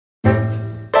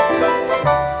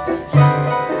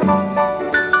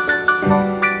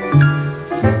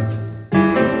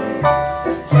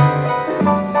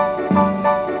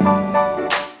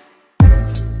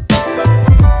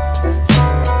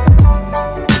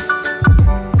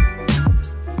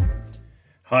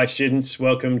Hi students,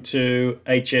 welcome to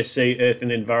HSC Earth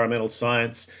and Environmental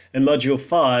Science and Module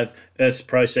 5, Earth's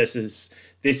Processes.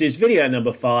 This is video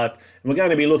number 5 and we're going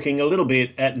to be looking a little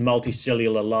bit at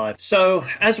multicellular life. So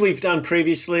as we've done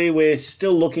previously, we're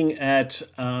still looking at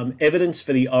evidence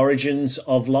for the origins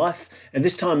of life, and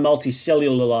this time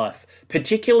multicellular life,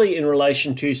 particularly in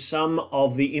relation to some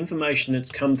of the information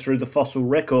that's come through the fossil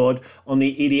record on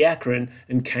the Ediacaran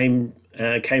and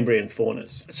Cambrian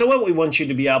faunas. So what we want you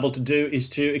to be able to do is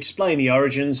to explain the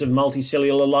origins of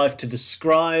multicellular life, to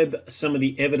describe some of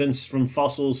the evidence from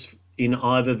fossils in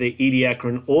either the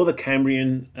Ediacaran or the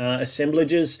Cambrian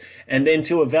assemblages, and then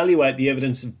to evaluate the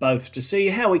evidence of both to see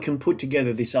how we can put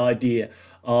together this idea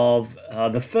of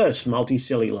the first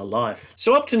multicellular life.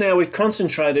 So up to now we've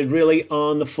concentrated really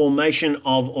on the formation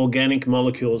of organic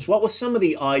molecules. What were some of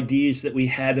the ideas that we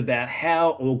had about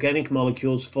how organic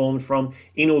molecules formed from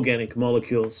inorganic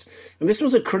molecules? And this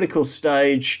was a critical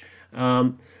stage.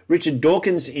 Richard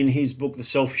Dawkins, in his book The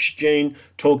Selfish Gene,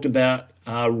 talked about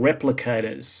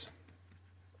replicators.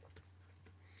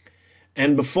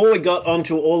 And before we got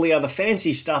onto all the other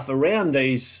fancy stuff around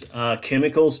these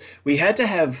chemicals, we had to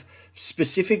have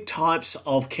specific types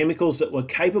of chemicals that were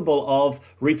capable of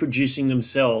reproducing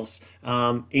themselves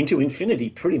into infinity,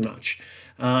 pretty much.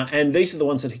 And these are the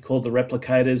ones that he called the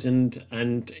replicators,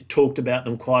 and talked about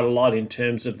them quite a lot in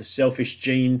terms of the selfish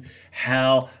gene,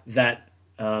 how that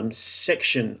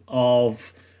section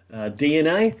of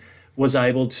DNA was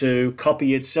able to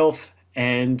copy itself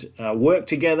and work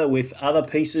together with other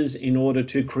pieces in order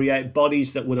to create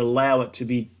bodies that would allow it to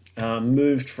be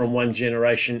moved from one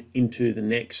generation into the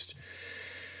next.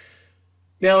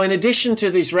 Now, in addition to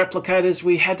these replicators,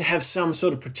 we had to have some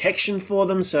sort of protection for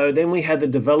them. So then we had the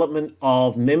development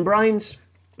of membranes.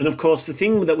 And of course, the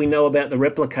thing that we know about the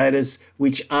replicators,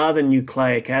 which are the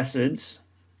nucleic acids,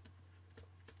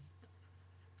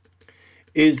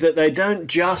 is that they don't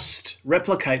just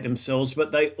replicate themselves,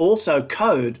 but they also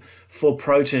code for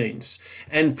proteins.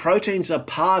 And proteins are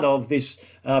part of this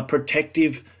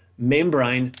protective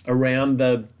membrane around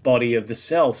the body of the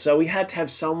cell. So we had to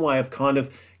have some way of kind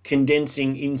of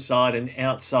condensing inside and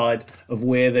outside of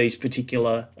where these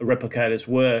particular replicators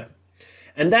were.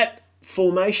 And that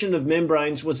formation of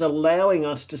membranes was allowing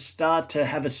us to start to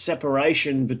have a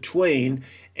separation between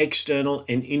external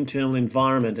and internal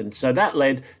environment. And so that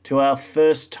led to our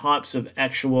first types of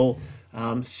actual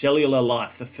cellular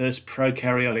life, the first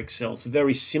prokaryotic cells, the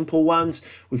very simple ones.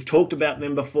 We've talked about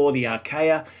them before, the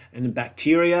archaea and the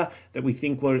bacteria that we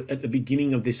think were at the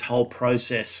beginning of this whole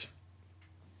process.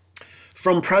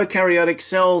 From prokaryotic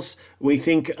cells, we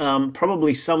think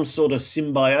probably some sort of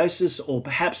symbiosis, or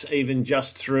perhaps even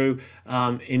just through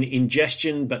an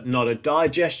ingestion but not a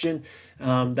digestion,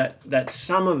 that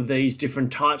some of these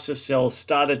different types of cells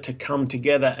started to come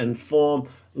together and form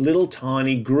little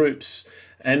tiny groups.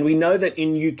 And we know that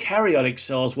in eukaryotic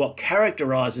cells, what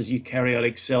characterizes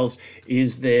eukaryotic cells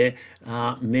is their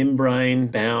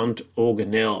membrane-bound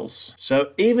organelles.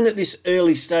 So even at this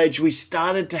early stage, we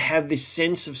started to have this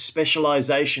sense of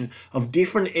specialization of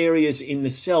different areas in the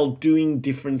cell doing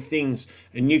different things.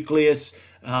 A nucleus,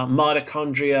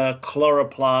 mitochondria,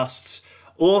 chloroplasts,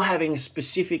 all having a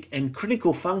specific and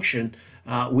critical function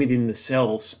within the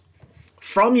cells.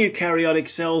 From eukaryotic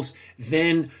cells,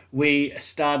 then we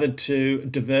started to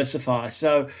diversify.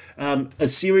 So a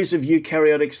series of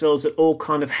eukaryotic cells that all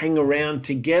kind of hang around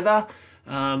together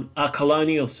are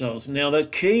colonial cells. Now, the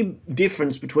key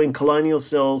difference between colonial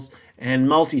cells and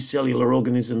multicellular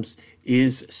organisms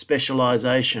is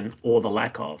specialization, or the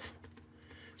lack of.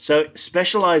 So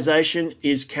specialization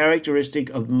is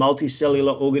characteristic of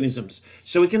multicellular organisms.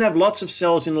 So we can have lots of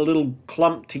cells in a little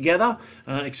clump together.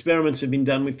 Experiments have been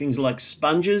done with things like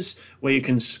sponges, where you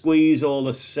can squeeze all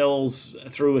the cells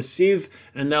through a sieve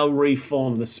and they'll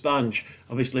reform the sponge.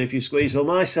 Obviously, if you squeeze all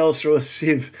my cells through a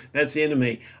sieve, that's the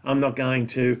enemy. I'm not going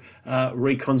to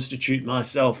reconstitute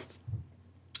myself.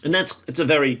 And it's a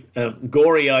very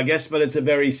gory, I guess, but it's a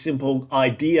very simple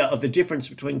idea of the difference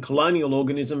between colonial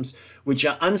organisms, which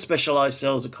are unspecialized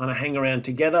cells that kind of hang around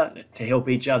together to help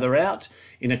each other out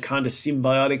in a kind of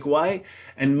symbiotic way,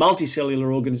 and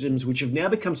multicellular organisms, which have now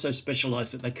become so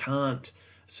specialized that they can't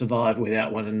survive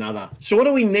without one another. So what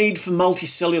do we need for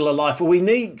multicellular life? Well, we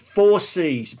need 4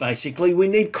 C's, basically. We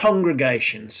need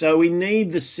congregation. So we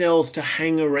need the cells to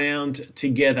hang around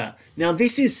together. Now,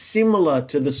 this is similar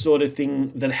to the sort of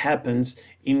thing that happens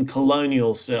in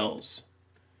colonial cells.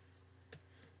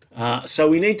 So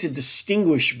we need to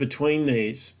distinguish between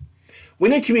these. We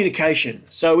need communication.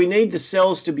 So we need the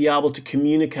cells to be able to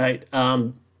communicate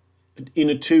in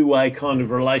a two-way kind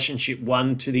of relationship,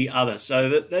 one to the other, so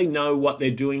that they know what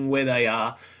they're doing, where they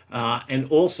are, and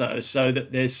also so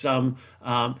that there's some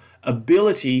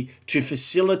ability to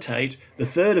facilitate the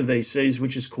third of these C's,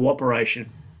 which is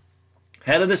cooperation.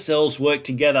 How do the cells work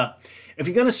together? If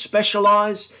you're going to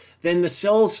specialize, then the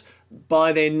cells,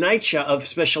 by their nature of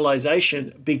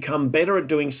specialization, become better at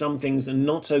doing some things and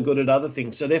not so good at other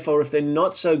things. So therefore, if they're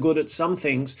not so good at some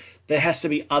things, there has to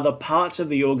be other parts of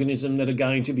the organism that are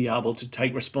going to be able to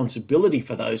take responsibility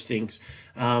for those things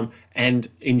and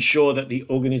ensure that the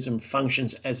organism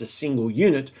functions as a single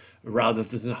unit rather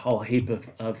than a whole heap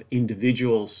of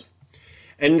individuals.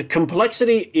 And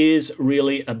complexity is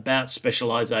really about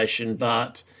specialization,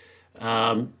 but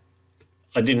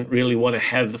I didn't really want to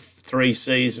have the 3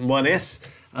 C's and 1 S.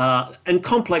 And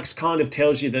complex kind of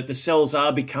tells you that the cells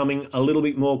are becoming a little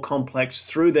bit more complex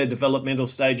through their developmental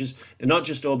stages. They're not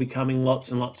just all becoming lots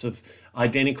and lots of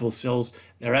identical cells.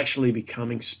 They're actually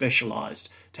becoming specialized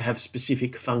to have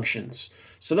specific functions.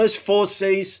 So those 4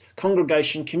 C's,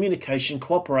 congregation, communication,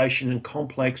 cooperation, and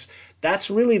complex, that's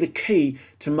really the key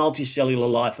to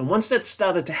multicellular life. And once that's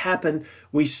started to happen,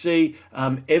 we see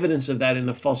evidence of that in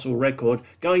the fossil record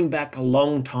going back a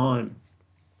long time.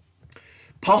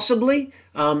 Possibly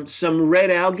some red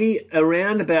algae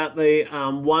around about the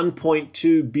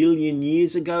 1.2 billion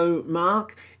years ago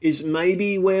mark is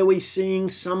maybe where we're seeing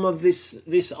some of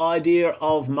this idea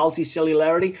of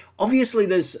multicellularity. Obviously,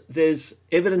 there's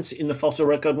evidence in the fossil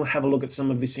record. We'll have a look at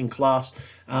some of this in class.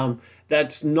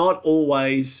 That's not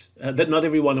always, that not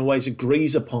everyone always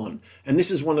agrees upon. And this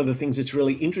is one of the things that's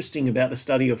really interesting about the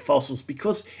study of fossils,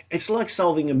 because it's like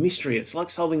solving a mystery. It's like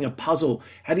solving a puzzle.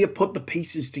 How do you put the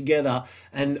pieces together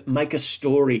and make a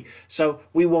story? So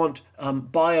we want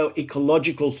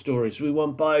bioecological stories. We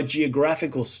want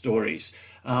biogeographical stories.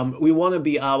 We want to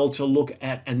be able to look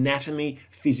at anatomy,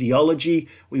 physiology.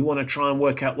 We want to try and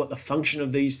work out what the function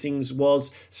of these things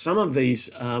was. Some of these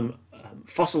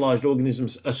fossilized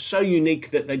organisms are so unique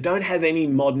that they don't have any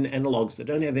modern analogues. They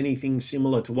don't have anything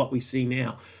similar to what we see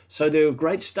now. So they're a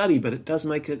great study, but it does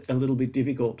make it a little bit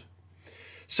difficult.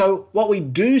 So what we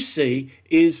do see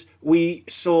is we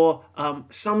saw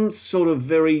some sort of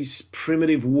very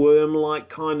primitive worm-like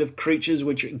kind of creatures,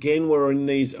 which again were in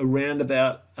these around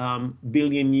about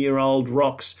billion-year-old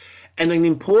rocks. And an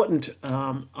important,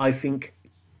 I think,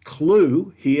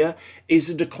 clue here is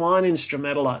a decline in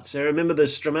stromatolites. So remember, the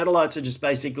stromatolites are just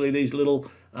basically these little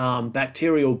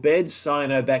bacterial beds,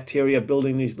 cyanobacteria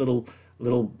building these little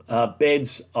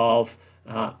beds of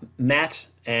mat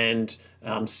and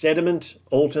sediment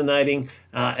alternating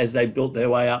as they built their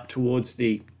way up towards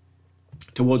the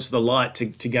light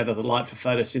to gather the light for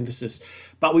photosynthesis.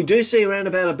 But we do see around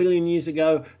about 1 billion years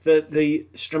ago that the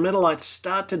stromatolites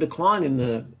start to decline in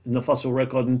the fossil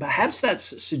record, and perhaps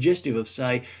that's suggestive of,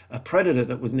 say, a predator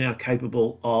that was now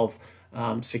capable of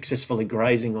successfully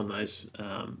grazing on those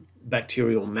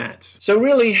bacterial mats. So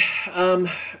really,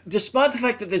 despite the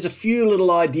fact that there's a few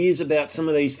little ideas about some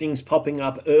of these things popping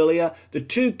up earlier, the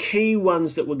 2 key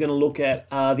ones that we're going to look at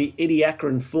are the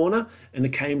Ediacaran fauna and the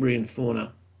Cambrian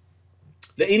fauna.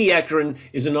 The Ediacaran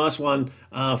is a nice one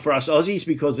for us Aussies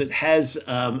because it has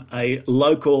a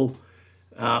local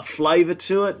flavour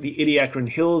to it. The Ediacaran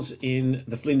Hills in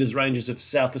the Flinders Ranges of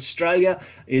South Australia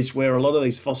is where a lot of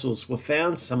these fossils were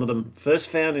found. Some of them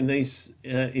first found in this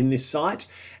site,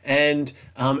 and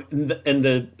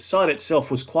the site itself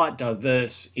was quite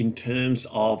diverse in terms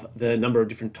of the number of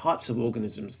different types of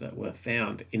organisms that were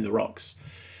found in the rocks.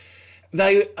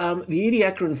 The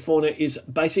Ediacaran fauna is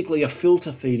basically a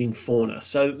filter-feeding fauna.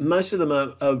 So most of them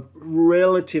are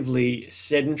relatively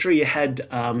sedentary. You had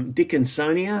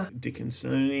Dickinsonia,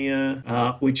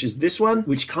 which is this one,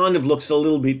 which kind of looks a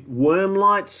little bit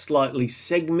worm-like, slightly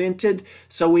segmented.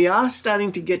 So we are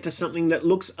starting to get to something that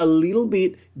looks a little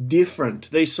bit different.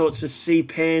 These sorts of sea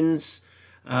pens,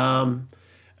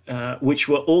 which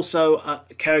were also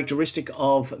characteristic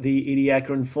of the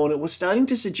Ediacaran fauna, were starting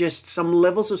to suggest some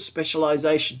levels of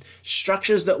specialization,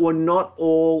 structures that were not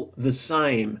all the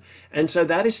same. And so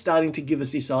that is starting to give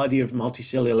us this idea of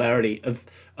multicellularity,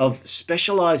 of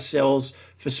specialized cells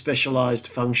for specialized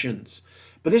functions.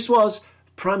 But this was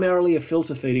primarily a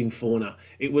filter-feeding fauna.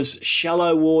 It was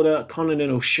shallow water,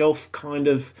 continental shelf kind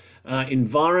of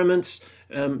environments,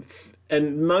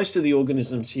 and most of the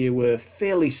organisms here were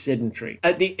fairly sedentary.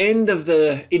 At the end of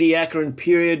the Ediacaran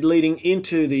period leading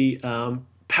into the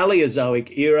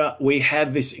Paleozoic era, we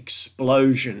have this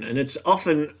explosion, and it's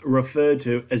often referred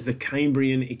to as the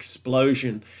Cambrian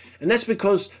explosion. And that's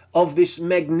because of this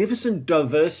magnificent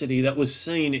diversity that was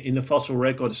seen in the fossil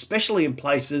record, especially in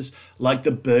places like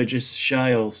the Burgess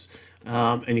Shales.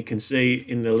 And you can see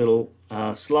in the little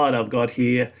slide I've got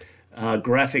here,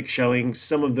 graphic showing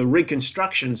some of the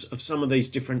reconstructions of some of these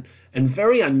different and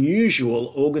very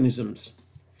unusual organisms.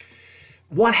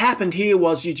 What happened here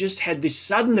was you just had this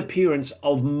sudden appearance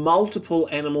of multiple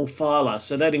animal phyla.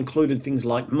 So that included things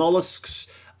like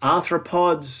mollusks,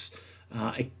 arthropods,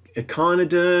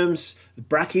 echinoderms,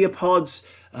 brachiopods,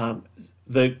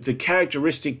 the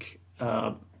characteristic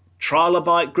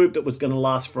trilobite group that was going to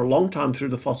last for a long time through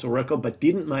the fossil record but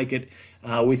didn't make it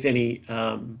with any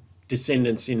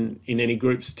descendants in any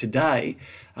groups today,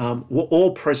 were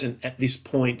all present at this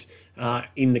point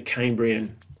in the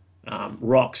Cambrian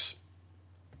rocks.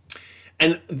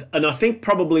 And I think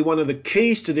probably one of the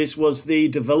keys to this was the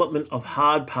development of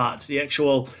hard parts, the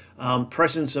actual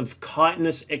presence of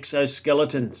chitinous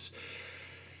exoskeletons.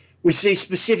 We see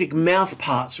specific mouth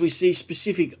parts, we see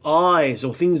specific eyes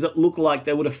or things that look like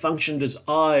they would have functioned as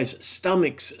eyes,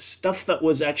 stomachs, stuff that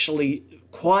was actually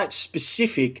quite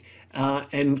specific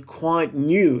and quite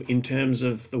new in terms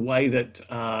of the way that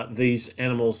these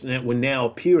animals were now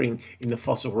appearing in the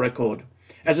fossil record.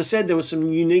 As I said, there were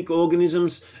some unique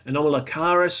organisms.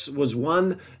 Anomalocaris was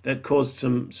one that caused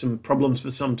some problems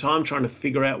for some time trying to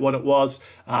figure out what it was.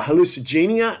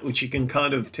 Hallucigenia, which you can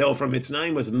kind of tell from its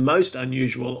name, was a most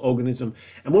unusual organism.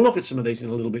 And we'll look at some of these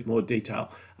in a little bit more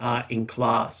detail in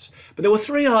class. But there were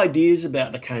three ideas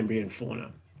about the Cambrian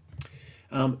fauna.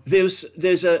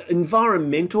 There's an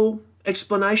environmental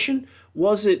explanation.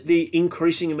 Was it the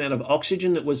increasing amount of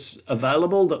oxygen that was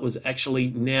available that was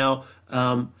actually now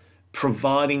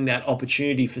providing that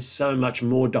opportunity for so much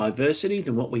more diversity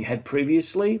than what we had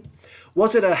previously?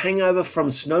 Was it a hangover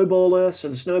from snowball Earth? So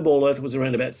the snowball Earth was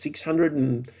around about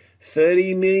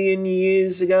 630 million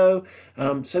years ago.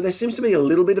 So there seems to be a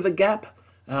little bit of a gap.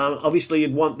 Obviously,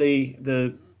 you'd want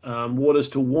the waters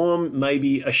to warm,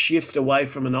 maybe a shift away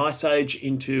from an ice age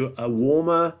into a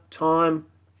warmer time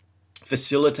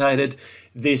facilitated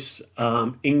this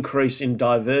increase in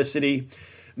diversity.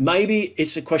 Maybe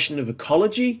it's a question of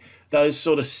ecology, those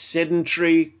sort of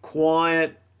sedentary,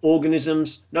 quiet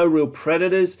organisms, no real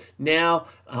predators. Now,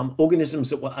 organisms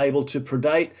that were able to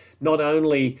predate not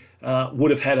only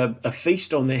would have had a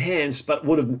feast on their hands, but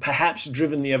would have perhaps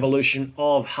driven the evolution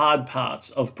of hard parts,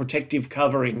 of protective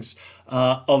coverings,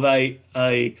 of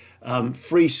a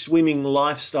free-swimming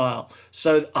lifestyle.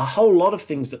 So a whole lot of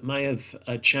things that may have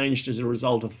changed as a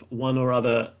result of one or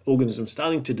other organism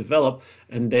starting to develop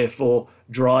and therefore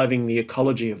driving the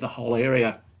ecology of the whole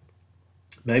area.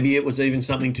 Maybe it was even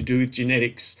something to do with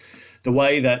genetics, the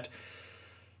way that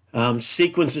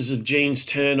sequences of genes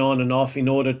turn on and off in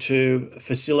order to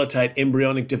facilitate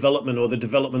embryonic development or the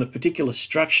development of particular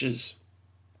structures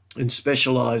and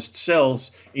specialized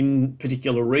cells in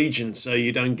particular regions, so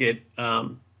you don't get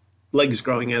legs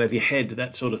growing out of your head,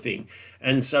 that sort of thing.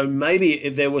 And so maybe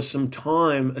there was some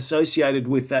time associated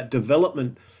with that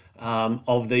development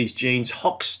of these genes.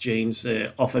 Hox genes,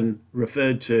 they're often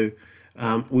referred to.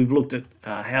 We've looked at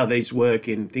how these work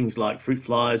in things like fruit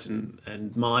flies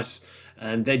and mice,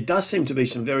 and there does seem to be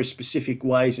some very specific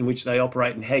ways in which they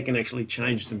operate and how you can actually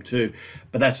change them too.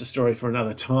 But that's a story for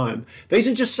another time. These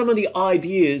are just some of the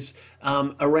ideas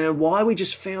around why we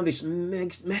just found this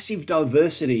massive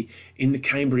diversity in the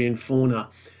Cambrian fauna.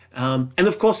 And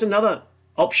of course, another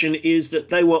option is that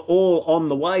they were all on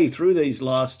the way through these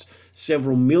last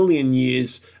several million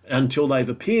years until they've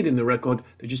appeared in the record.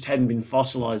 They just hadn't been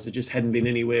fossilized, they just hadn't been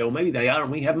anywhere, or maybe they are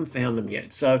and we haven't found them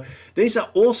yet. So these are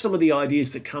all some of the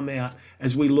ideas that come out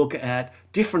as we look at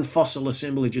different fossil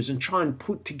assemblages and try and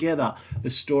put together the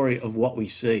story of what we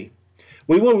see.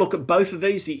 We will look at both of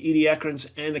these, the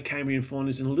Ediacarans and the Cambrian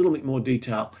faunas, in a little bit more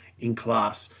detail in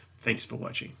class. Thanks for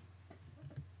watching.